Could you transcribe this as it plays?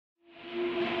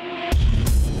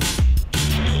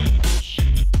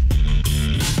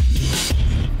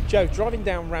Joe, driving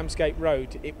down Ramsgate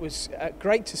Road, it was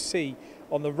great to see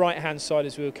on the right-hand side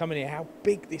as we were coming here how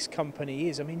big this company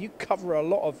is. I mean, you cover a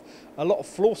lot of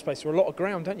floor space or a lot of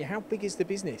ground, don't you? How big is the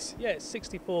business? Yeah, it's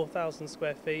 64,000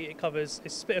 square feet. It's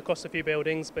split across a few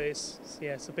buildings, but it's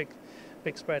a big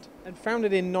spread. And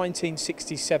founded in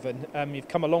 1967, you've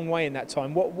come a long way in that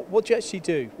time. What do you actually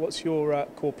do? What's your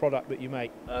core product that you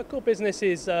make? Core business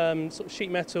is sort of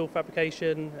sheet metal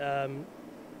fabrication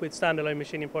with standalone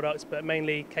machining products, but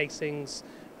mainly casings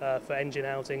for engine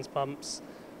housings, pumps.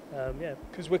 Yeah.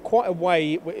 Because we're quite a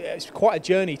way, it's quite a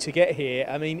journey to get here.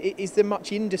 I mean, is there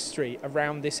much industry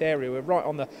around this area? We're right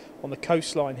on the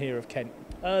coastline here of Kent.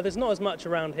 There's not as much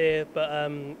around here,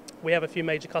 but we have a few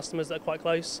major customers that are quite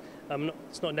close.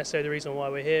 It's not necessarily the reason why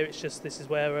we're here. It's just this is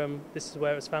where it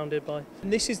was founded by.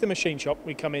 And this is the machine shop.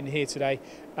 We come in here today,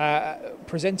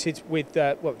 presented with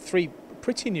three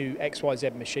pretty new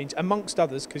XYZ machines, amongst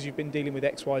others, because you've been dealing with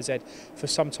XYZ for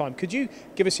some time. Could you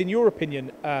give us, in your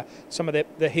opinion, some of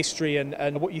the history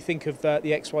and what you think of the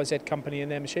XYZ company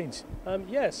and their machines?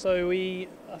 Yeah, so I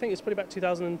think it's probably about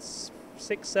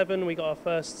 2006-07 we got our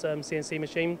first CNC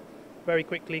machine. Very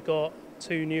quickly got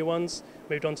two new ones,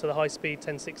 moved on to the high-speed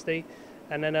 1060,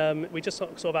 and then we just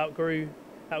sort of outgrew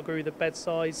the bed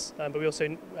size, but we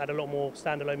also had a lot more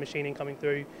standalone machining coming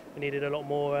through. We needed a lot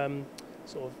more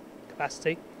sort of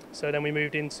capacity, so then we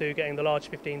moved into getting the large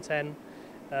 1510,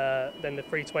 then the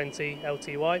 320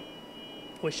 LTY,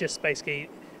 which just basically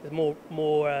is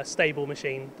more stable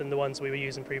machine than the ones we were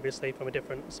using previously from a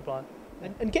different supplier.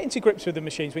 And getting to grips with the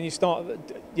machines, when you start,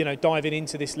 diving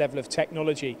into this level of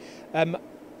technology,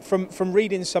 from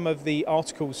reading some of the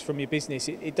articles from your business,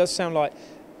 it does sound like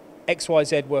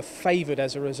XYZ were favoured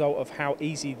as a result of how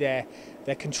easy their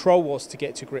control was to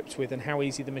get to grips with and how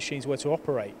easy the machines were to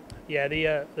operate. Yeah,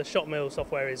 the shop mill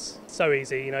software is so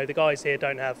easy. The guys here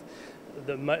don't have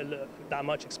that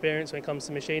much experience when it comes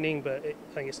to machining, but I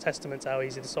think it's testament to how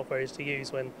easy the software is to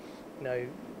use when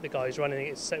the guys running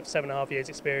it's 7.5 years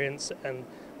experience and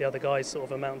the other guys sort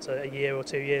of amount to a year or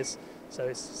 2 years. So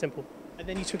it's simple. And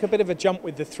then you took a bit of a jump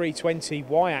with the 320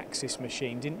 Y-axis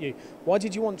machine, didn't you? Why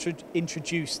did you want to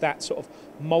introduce that sort of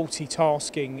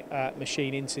multitasking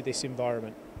machine into this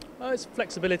environment? It's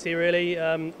flexibility, really.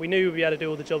 We knew we had to do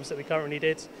all the jobs that we currently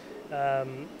did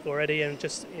already, and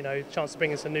just chance to bring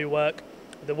in some new work.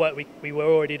 The work we were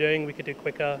already doing, we could do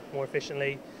quicker, more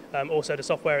efficiently. Also, the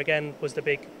software again was the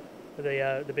big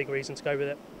reason to go with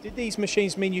it. Did these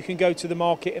machines mean you can go to the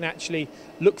market and actually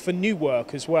look for new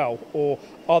work as well, or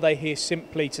are they here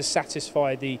simply to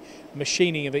satisfy the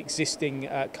machining of existing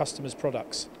customers'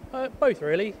 products? Both,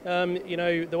 really.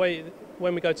 The way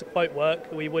when we go to quote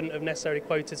work, we wouldn't have necessarily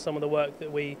quoted some of the work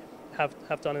that we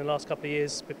have done in the last couple of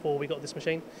years before we got this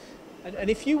machine. And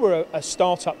if you were a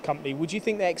start-up company, would you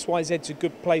think that XYZ's a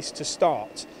good place to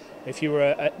start if you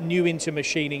were new into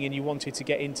machining and you wanted to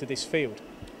get into this field?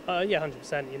 Yeah,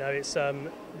 100%. It's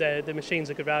the machines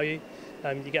are good value.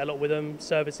 You get a lot with them.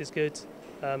 Service is good.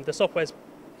 The software's,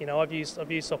 I've used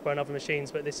software on other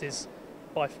machines, but this is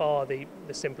by far the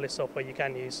simplest software you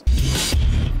can use.